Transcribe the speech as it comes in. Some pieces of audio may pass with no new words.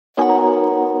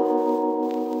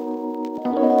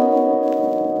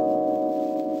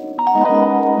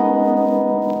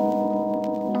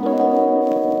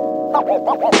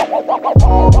Alright,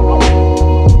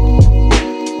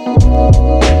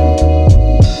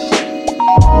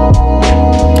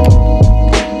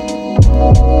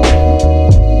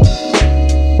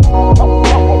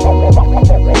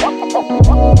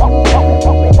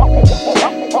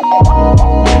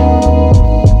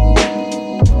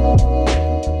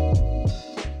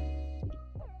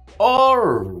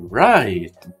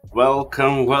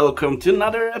 welcome to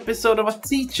another episode of A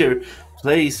Teacher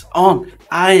Plays on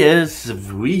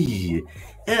ISV.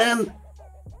 And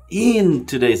in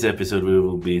today's episode we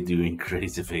will be doing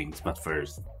crazy things, but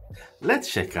first,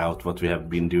 let's check out what we have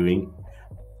been doing.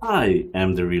 I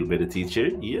am the Real Better Teacher.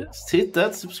 Yes, hit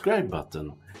that subscribe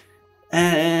button.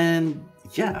 And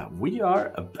yeah, we are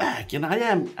back, and I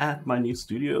am at my new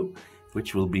studio,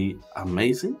 which will be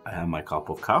amazing. I have my cup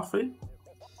of coffee.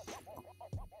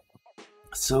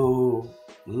 So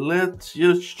let's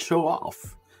just show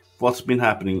off what's been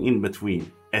happening in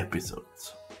between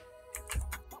episodes.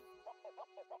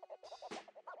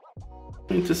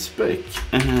 Into spec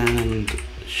and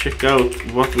check out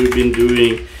what we've been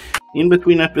doing in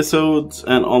between episodes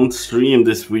and on stream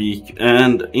this week.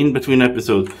 And in between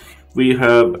episodes we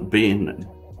have been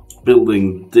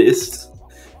building this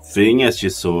thing, as you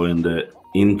saw in the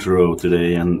intro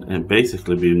today, and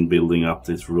basically been building up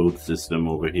this road system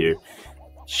over here,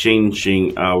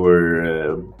 changing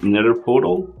our nether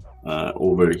portal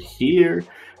over here.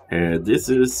 This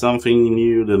is something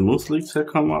new that Muslims have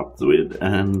come up with,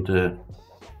 and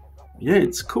yeah,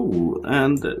 it's cool.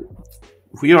 And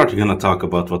we are gonna talk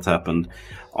about what happened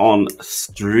on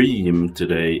stream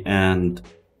today, and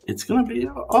it's gonna be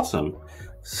awesome.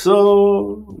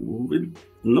 So with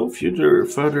no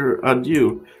further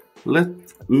ado, let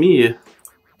me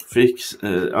fix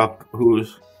up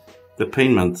who's the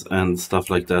payments and stuff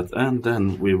like that, and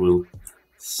then we will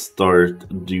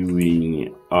start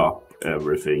doing up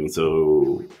everything.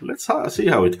 So let's see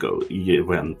how it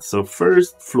went. So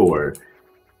first floor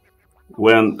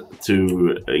went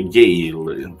to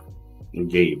Gale.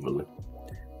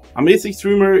 Amazing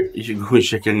streamer, you should go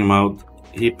check him out.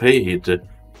 He paid,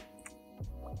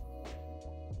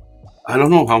 I don't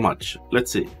know how much.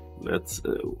 Let's see. Let's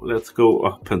go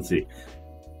up and see.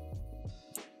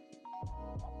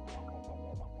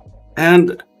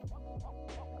 And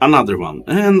another one,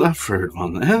 and a third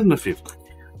one, and a fifth.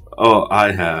 Oh,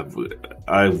 I've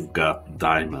got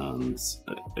diamonds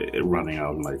running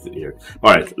out of my ear.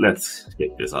 All right, let's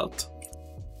check this out.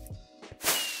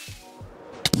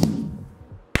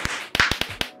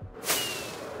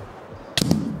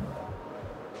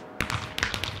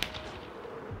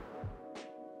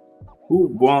 Who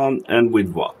won and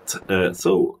with what?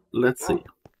 So let's see.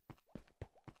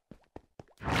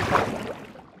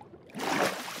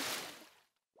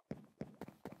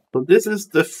 So this is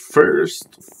the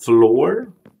first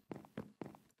floor.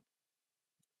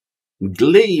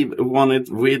 Glaive won it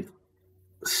with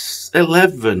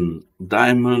 11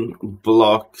 diamond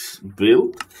blocks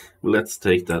built. Let's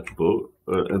take that bow.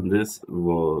 And this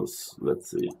was,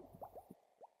 let's see,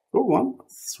 4-1.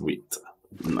 Sweet.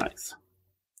 Nice.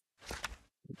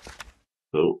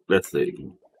 So let's take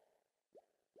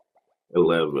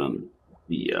 11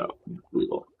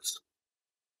 blocks.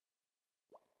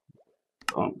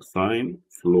 Sign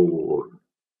floor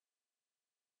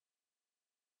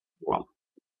 1.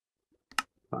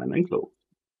 Sign and close.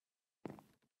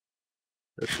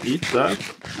 Let's eat that.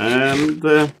 And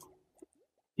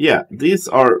yeah, these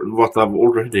are what I've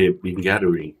already been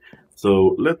gathering.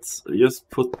 So let's just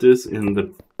put this in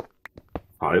the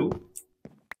pile.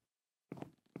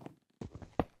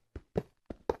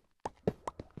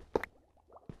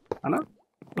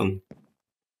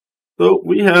 So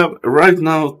we have right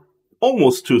now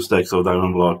almost 2 stacks of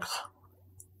diamond blocks,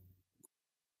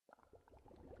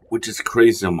 which is a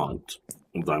crazy amount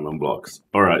of diamond blocks.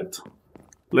 All right,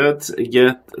 let's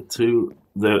get to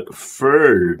the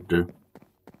third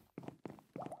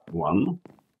one,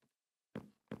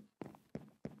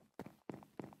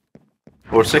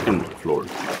 or second floor.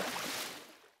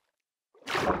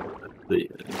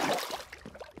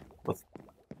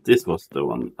 This was the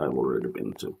one I've already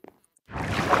been to.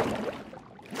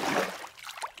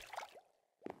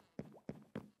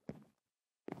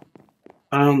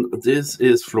 This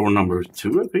is floor number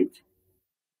 2, I think.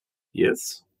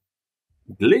 Yes.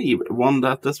 Glaive won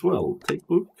that as well. Take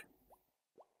book.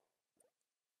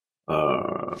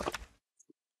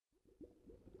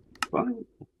 Fine.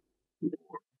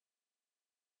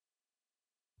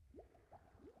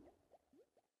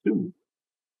 Two.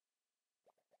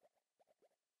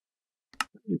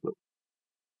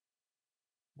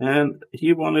 And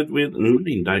he won it with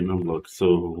 9 diamond blocks,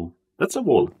 so that's a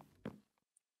wall.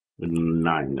 with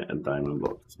 9 diamond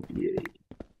blocks. Yay.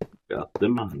 Got the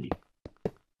money.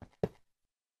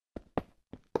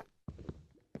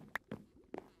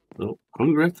 So,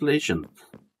 congratulations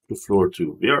to floor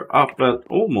 2. We are up at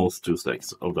almost 2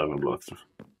 stacks of diamond blocks.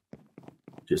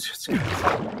 Just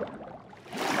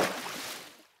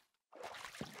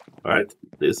Alright,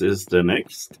 this is the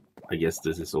next. I guess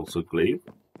this is also glaive.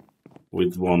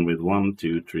 With 1,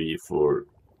 2, 3, 4.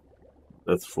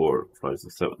 That's 4, 5,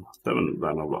 6, 7. 7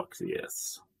 diamond blocks,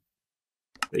 yes.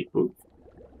 Take book.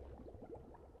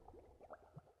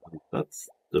 That's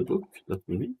the book that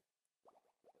we need.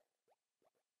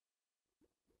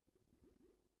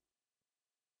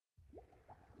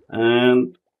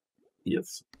 And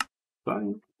yes,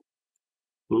 fine.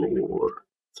 Floor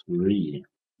 3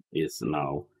 is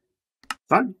now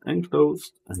signed and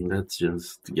closed, and let's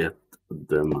just get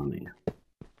the money.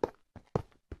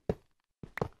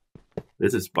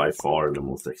 This is by far the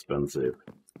most expensive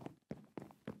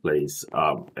place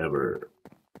I've ever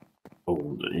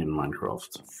owned in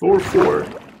Minecraft. Floor 4.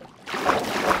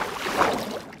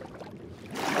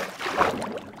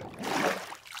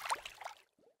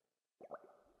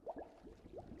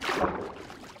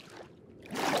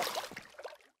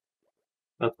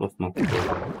 That was not good.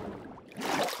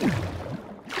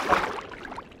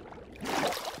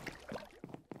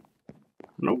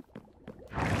 Nope.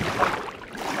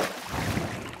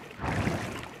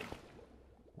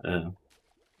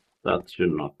 That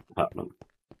should not happen.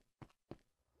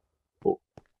 Oh.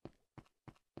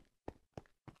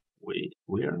 Wait,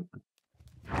 where?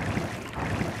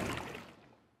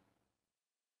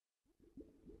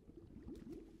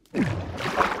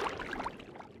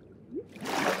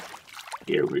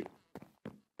 Here we.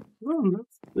 Oh,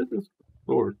 this is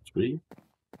floor 3.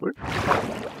 Where?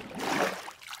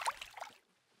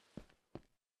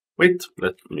 Wait,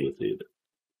 let me see it.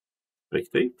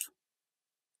 Spectate.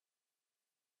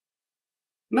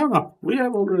 No, we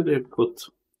have already put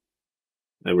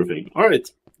everything.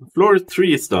 Alright, floor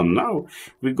 3 is done. Now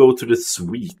we go to the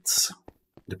suites.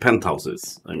 The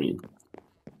penthouses, I mean.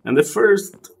 And the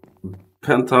first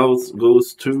penthouse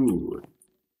goes to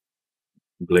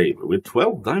Glaive with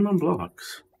 12 diamond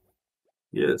blocks.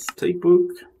 Yes, take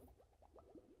book.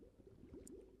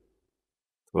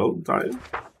 12 diamond.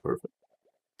 Perfect.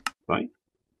 Fine.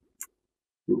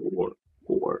 Floor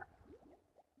 4.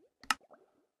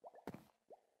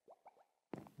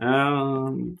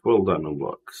 And 12 diamond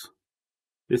blocks.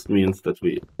 This means that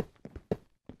we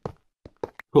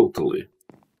totally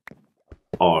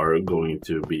are going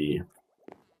to be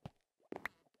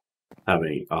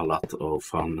having a lot of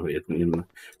fun with in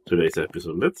today's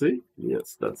episode. Let's see.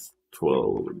 Yes, that's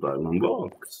 12 diamond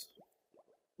blocks.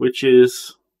 Which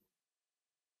is...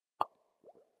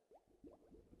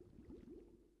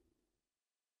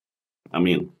 I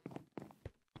mean,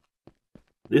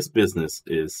 this business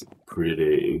is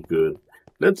pretty good.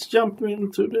 Let's jump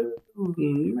into the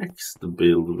next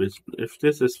build, which if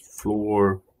this is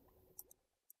floor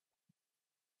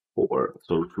 4,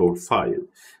 so floor 5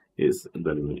 is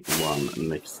the one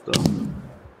next up.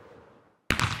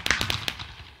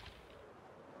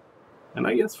 And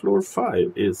I guess floor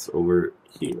 5 is over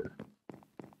here,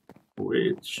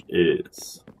 which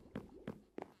is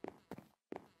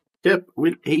kept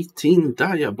with 18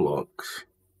 dia blocks.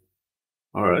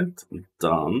 Alright,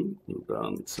 done,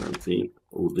 17.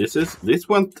 Oh, this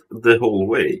went the whole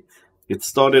way. It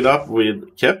started up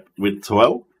with kept with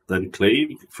 12, then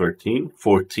clay 13,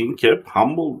 14, kept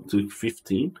humble to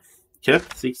 15,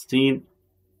 kept 16,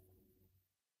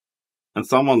 and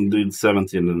someone did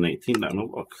 17 and 18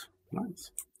 diamond blocks.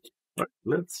 Nice. Right,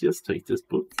 let's just take this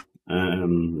book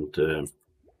and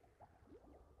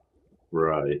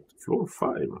write floor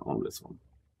 5 on this one.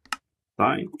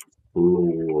 Sign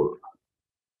floor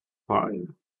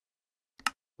 5.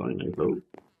 Sign and close.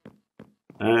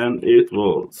 And it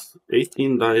was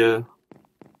 18 dia,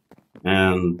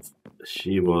 and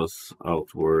she was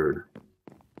outward.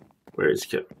 Where is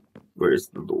kept? Where is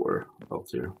the door? Out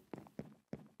here.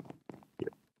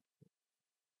 Yeah.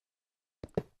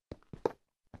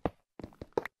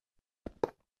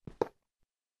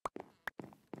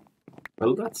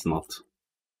 Well, that's not.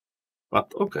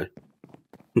 But okay.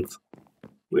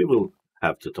 We will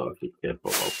have to talk to Kev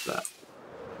about that.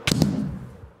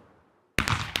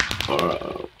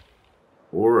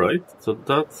 Alright, so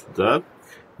that's that.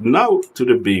 Now to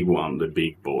the big one, the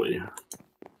big boy.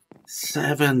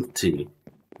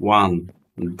 71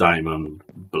 diamond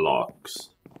blocks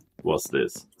was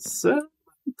this.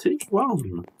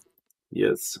 71.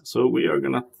 Yes, so we are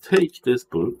gonna take this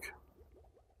book.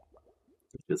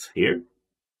 It's here.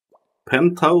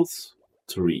 Penthouse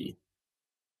 3.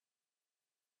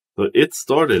 So it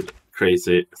started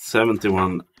crazy.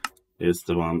 71 is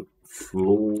the one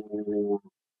floor,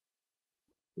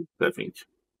 I think.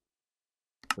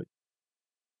 Wait.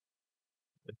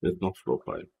 It's not floor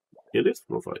 5. It is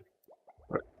floor 5.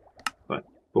 Right. Fine.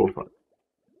 Floor 5.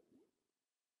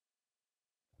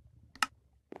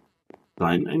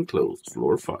 Sign enclosed.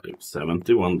 Floor 5.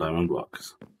 71 diamond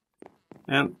blocks.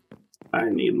 And I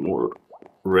need more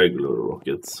regular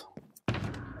rockets.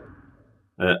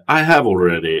 I have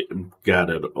already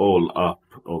gathered all up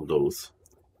of those.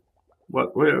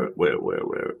 What? Where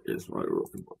is my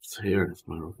rocket box? Here is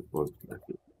my rocket box.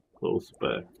 Close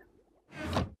back.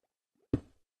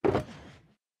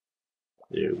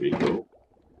 There we go.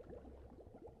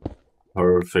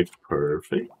 Perfect.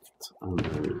 And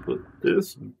then we put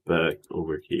this back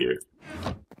over here,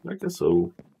 like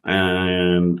so.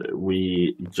 And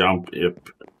we jump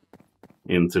up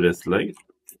into this leg.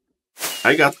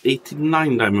 I got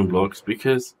 89 diamond blocks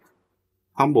because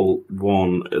Humble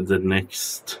won the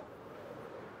next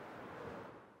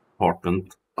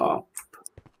apartment up.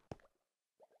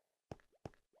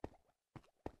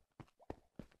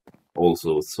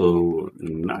 Also so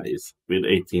nice with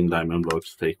 18 diamond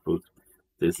blocks take book.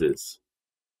 This is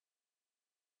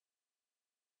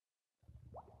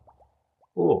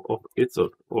oh it's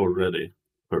already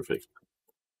perfect.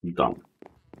 Done.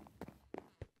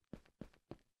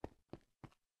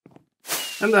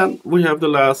 And then we have the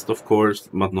last, of course,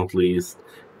 but not least.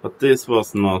 But this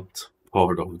was not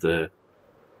part of the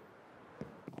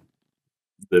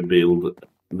build.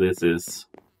 This is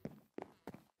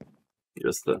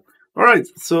just the... Alright,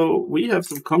 so we have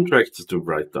some contracts to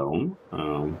write down.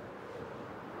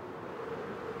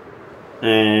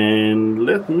 And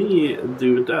let me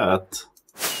do that.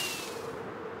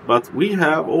 But we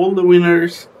have all the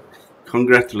winners.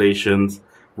 Congratulations.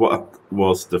 What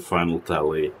was the final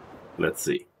tally? Let's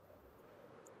see.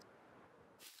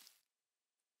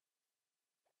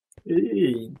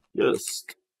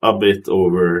 Just a bit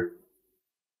over,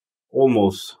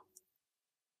 almost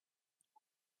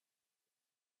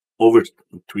over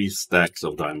 3 stacks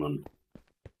of diamond.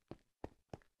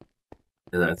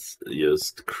 That's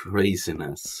just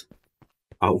craziness.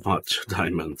 How much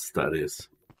diamonds that is.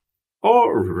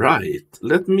 Alright,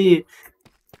 let me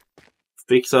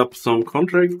fix up some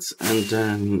contracts, and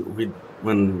then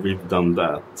when we've done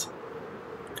that,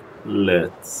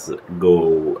 let's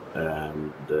go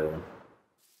and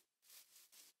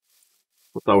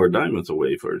put our diamonds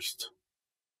away first.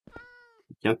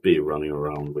 We can't be running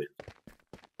around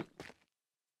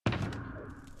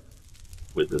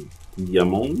with the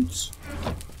diamonds.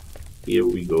 Here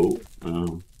we go.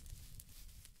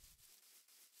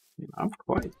 I'm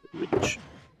quite rich.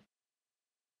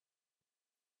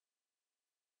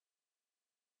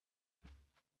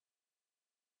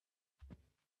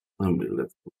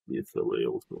 Let's put this away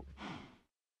also.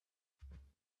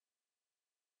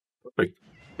 Perfect.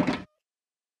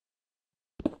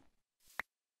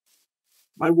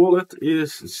 My wallet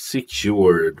is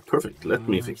secured. Perfect. Let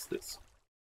me fix this.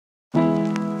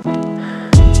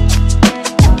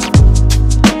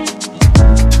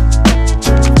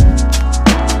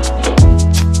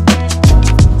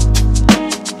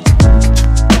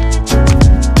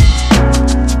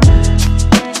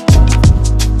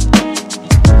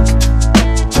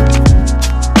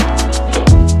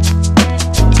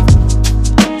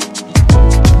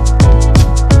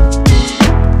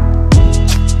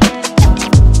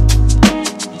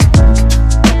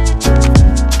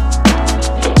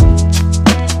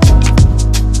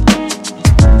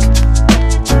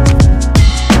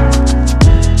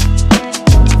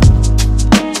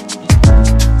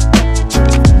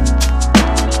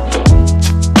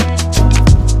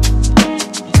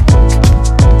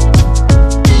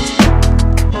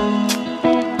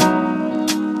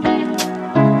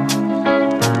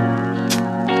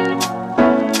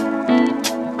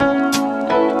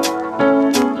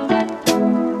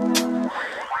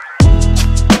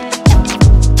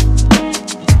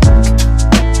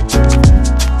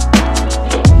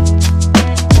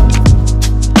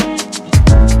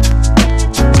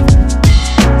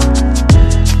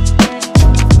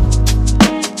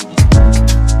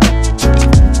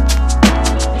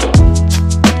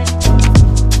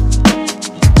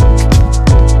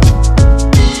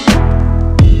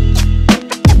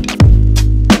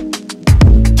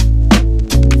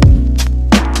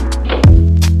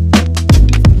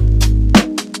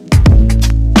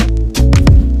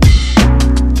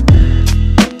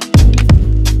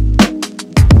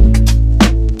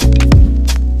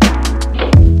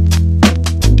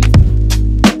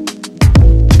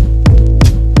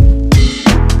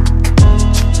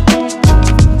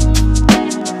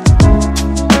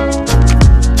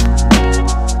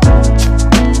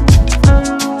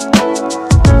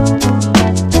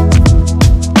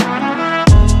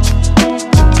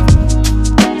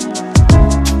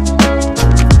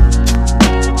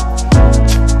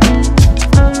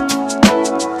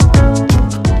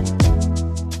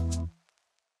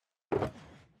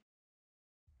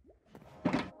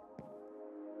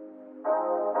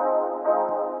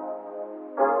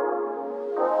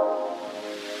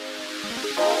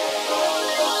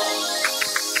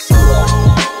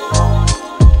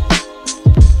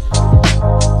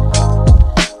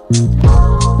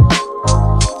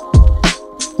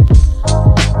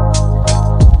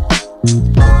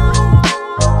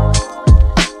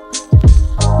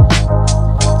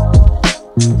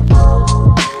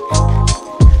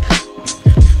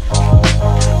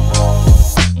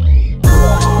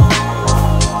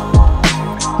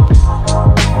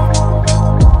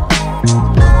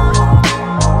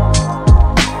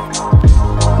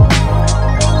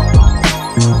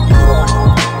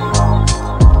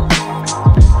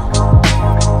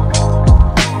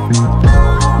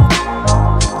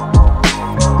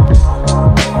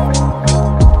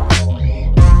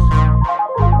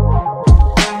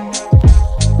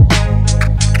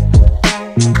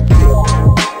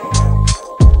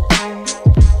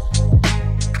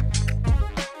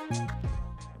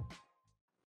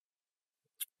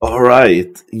 All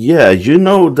right. Yeah, you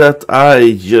know that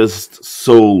I just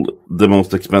sold the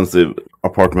most expensive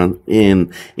apartment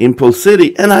in Impulse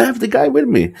City, and I have the guy with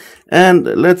me. And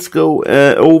let's go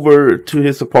over to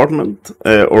his apartment,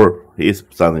 or he's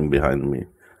standing behind me,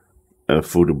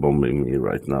 photobombing me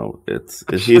right now. It's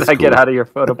Should he's I get cool. out of your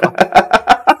photo bomb?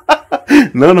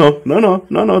 No.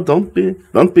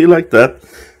 Don't be like that.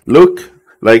 Look,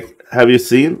 like, have you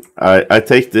seen? I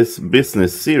take this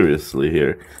business seriously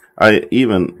here. I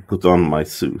even put on my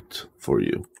suit for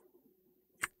you.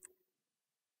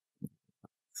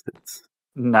 It's,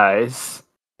 Nice.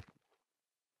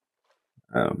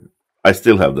 I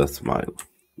still have that smile,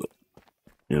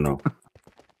 you know,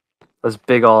 Those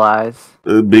big ol' eyes.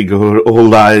 big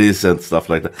old eyes and stuff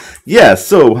like that. Yeah,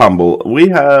 so Humble, we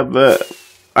have.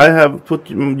 I have put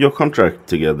your contract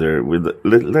together with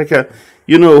like a.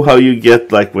 You know how you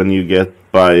get, like, when you get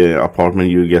buy an apartment,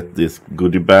 you get this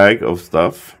goodie bag of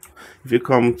stuff. If you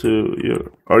come to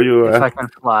your, are you? If I can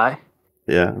fly.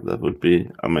 Yeah, that would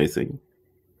be amazing.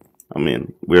 I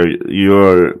mean, we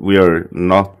are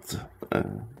not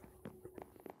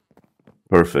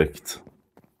perfect.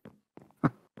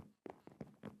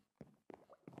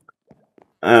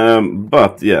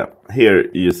 But yeah, here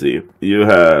you see you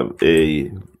have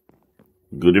a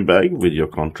goodie bag with your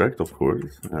contract, of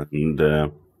course, and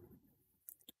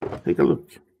take a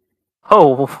look.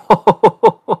 Oh,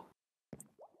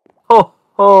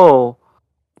 oh,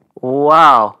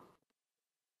 wow.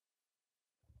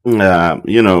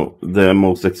 You know, the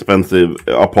most expensive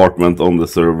apartment on the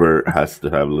server has to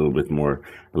have a little bit more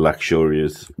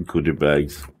luxurious goodie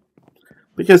bags.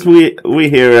 Because we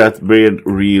here at Beard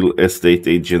Real Estate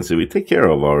Agency, we take care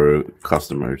of our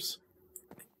customers.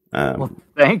 Well,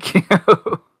 thank you.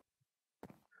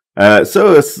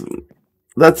 So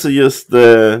that's just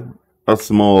a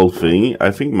small thing.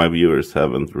 I think my viewers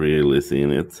haven't really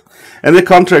seen it. And the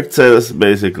contract says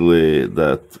basically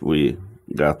that we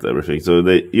got everything. So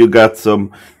you got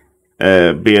some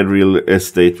Beard Real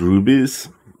Estate rubies.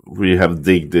 We have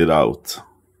digged it out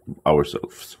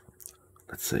ourselves.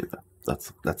 Let's say that.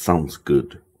 That sounds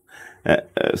good.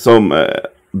 Some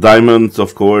diamonds,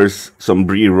 of course. Some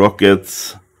Bree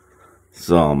rockets.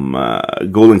 Some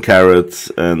golden carrots,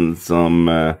 and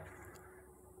some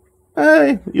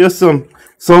just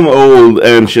some old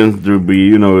ancient ruby.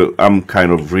 You know, I'm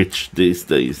kind of rich these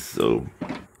days, so.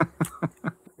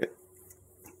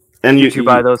 And Did you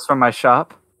buy those from my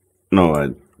shop? No, I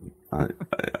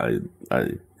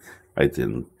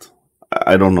didn't.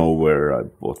 I don't know where I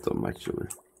bought them actually.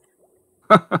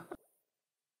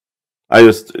 I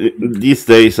just these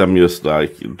days I'm just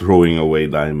like throwing away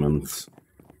diamonds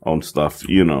on stuff,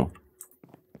 you know.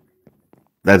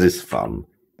 That is fun.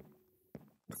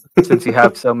 Since you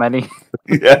have so many.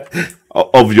 Yeah,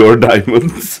 of your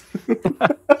diamonds.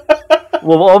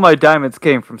 Well, all my diamonds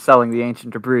came from selling the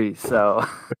ancient debris, so.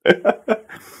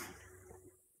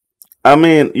 I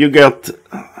mean, you got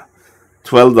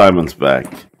 12 diamonds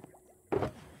back.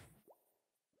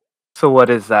 So what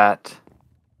is that?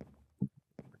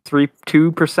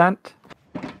 2%?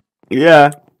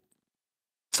 Yeah.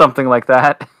 Something like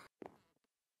that.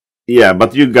 Yeah,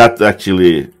 but you got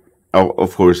actually,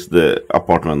 of course, the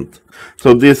apartment.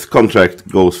 So this contract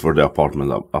goes for the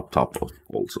apartment up top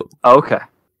also. Okay.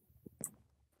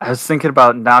 I was thinking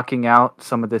about knocking out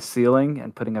some of this ceiling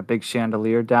and putting a big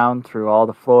chandelier down through all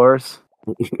the floors.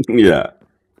 Yeah,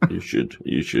 you should.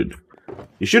 You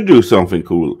should do something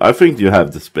cool. I think you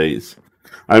have the space.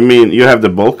 I mean, you have the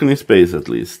balcony space at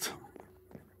least.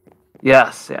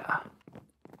 Yes, yeah.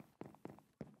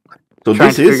 So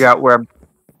Trying to figure out where.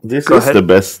 This Go is ahead.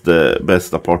 the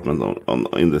best apartment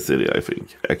in the city, I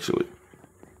think, actually.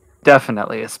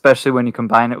 Definitely, especially when you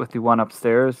combine it with the one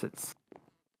upstairs. It's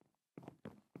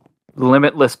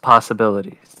limitless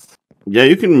possibilities. Yeah,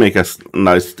 you can make a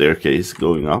nice staircase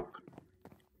going up.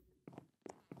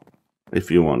 If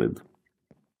you wanted.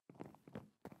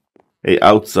 A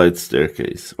outside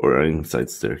staircase or an inside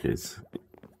staircase.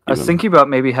 I was thinking about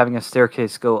maybe having a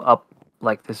staircase go up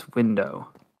like this window.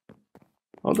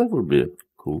 Oh, that would be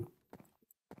cool.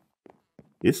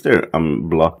 Is there a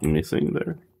block missing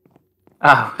there?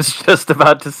 I was just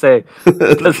about to say,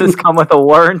 does this come with a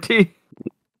warranty?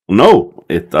 No,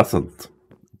 it doesn't.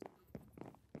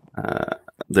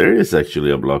 There is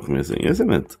actually a block missing,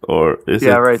 isn't it? Or is it?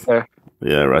 Yeah, right there.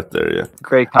 Yeah, right there, yeah.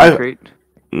 Gray concrete.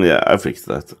 Yeah, I fixed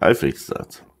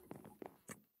that.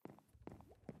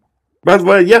 But,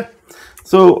 well, yeah.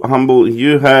 So, Humble,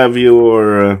 you have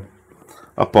your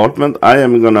apartment. I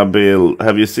am gonna build...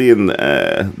 Have you seen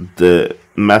the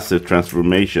massive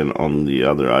transformation on the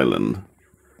other island?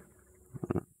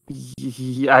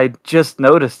 I just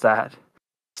noticed that.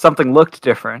 Something looked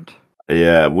different.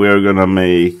 Yeah, we're gonna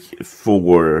make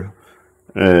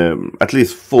at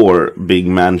least 4 big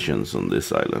mansions on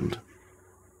this island.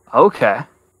 Okay.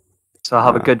 So I'll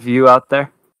have a good view out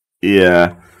there?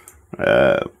 Yeah.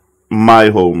 My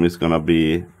home is gonna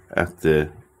be at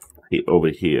over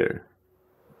here.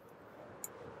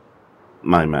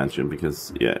 My mansion,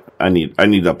 because yeah, I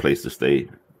need a place to stay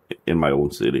in my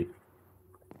own city.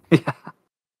 Yeah.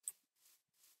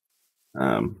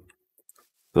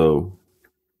 So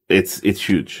it's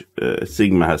huge.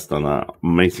 Sigma has done an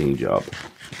amazing job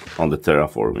on the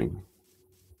terraforming.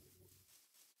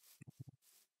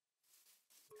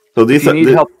 So this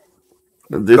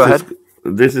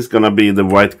this is gonna be the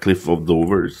White Cliff of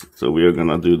Dovers. So we are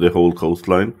gonna do the whole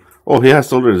coastline. Oh, he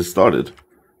has already started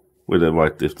with the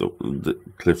White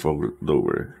Cliff of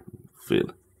Dover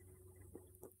field.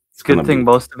 It's good thing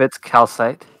most of it's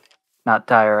calcite, not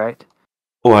diorite.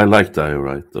 Oh, I like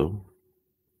diorite though.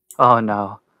 Oh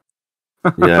no.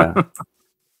 Yeah.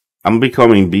 I'm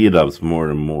becoming B-dubs more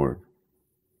and more.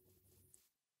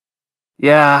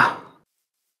 Yeah.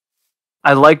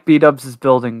 I like B-dubs'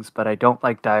 buildings, but I don't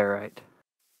like diorite.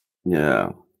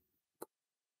 Yeah.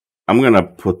 I'm gonna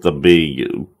put the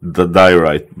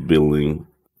diorite building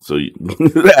so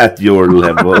at your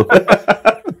level.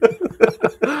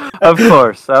 Of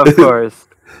course.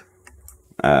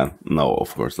 No,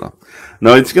 of course not.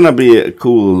 No, it's gonna be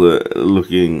cool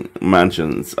looking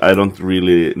mansions. I don't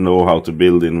really know how to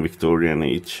build in Victorian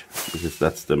age, because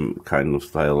that's the kind of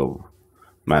style of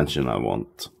mansion I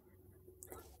want.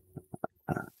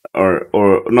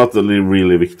 Or not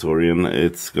really Victorian.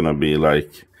 It's gonna be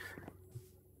like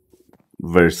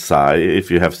Versailles, if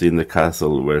you have seen the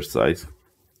castle Versailles,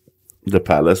 the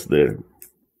palace there.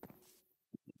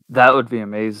 That would be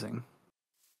amazing.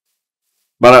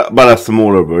 But a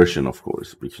smaller version, of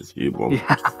course, because you won't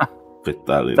fit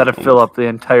that in. That'd fill up the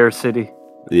entire city.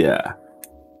 Yeah.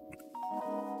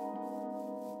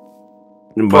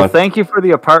 Well, thank you for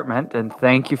the apartment, and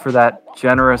thank you for that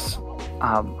generous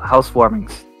housewarming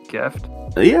gift.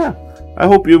 Yeah, I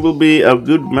hope you will be a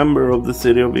good member of the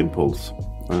City of Impulse.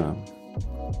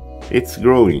 It's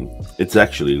growing. It's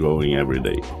actually growing every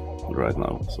day right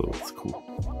now, so it's cool.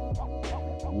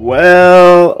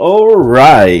 Well,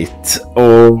 alright.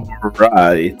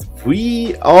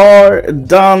 We are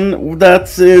done.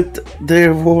 That's it.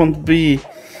 There won't be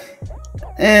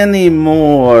any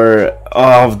more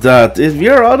of that. We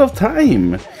are out of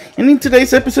time. And in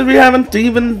today's episode, we haven't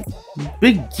even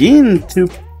begin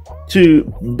to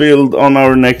build on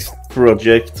our next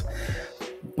project.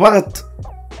 But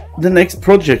the next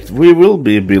project, we will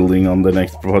be building on the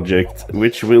next project,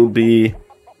 which will be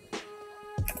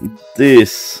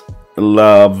this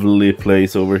lovely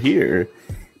place over here.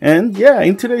 And yeah,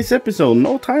 in today's episode,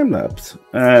 no time-lapse.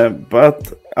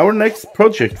 But our next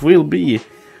project will be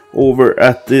over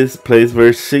at this place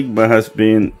where Sigma has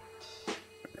been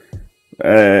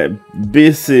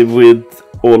busy with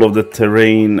all of the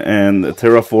terrain and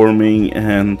terraforming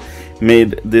and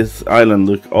made this island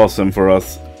look awesome for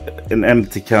us. An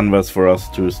empty canvas for us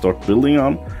to start building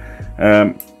on.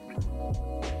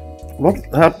 What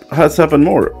has happened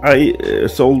more? I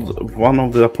sold one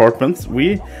of the apartments.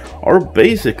 We are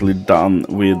basically done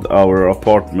with our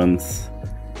apartments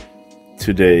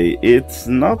today. It's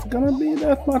not gonna be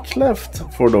that much left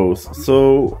for those,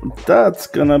 so that's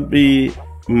gonna be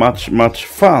much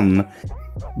fun.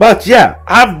 But yeah,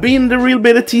 I've been the Real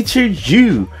Beta Teacher.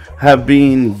 You have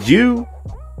been you.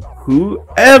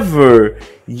 Whoever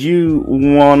you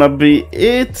wanna be,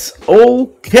 it's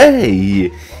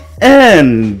okay.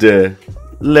 And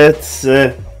let's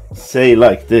say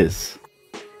like this.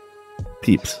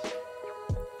 Peeps,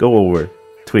 go over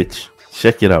Twitch.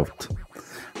 Check it out.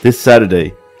 This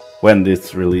Saturday, when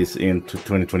this release into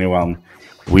 2021,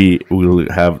 we will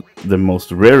have the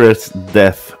most rarest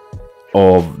death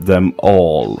of them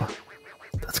all.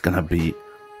 That's gonna be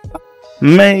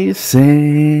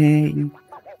amazing.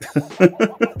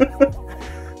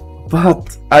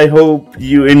 But I hope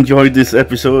you enjoyed this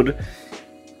episode.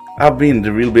 I've been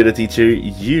the Real Beta Teacher.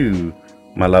 You,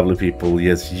 my lovely people,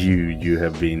 yes, you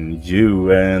have been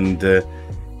you. And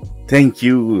thank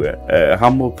you,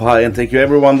 Humble Pie, and thank you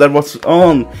everyone that was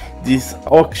on this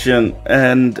auction.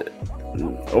 And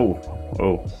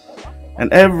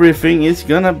and everything is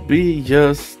gonna be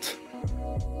just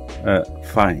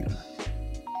fine.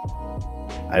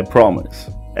 I promise.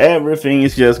 Everything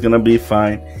is just gonna be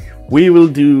fine. We will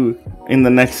do in the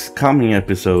next coming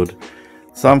episode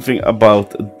something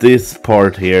about this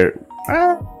part here.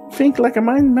 I think like I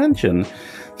might mention.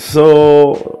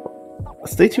 So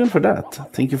stay tuned for that.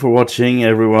 Thank you for watching,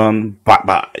 everyone. Bye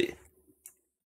bye.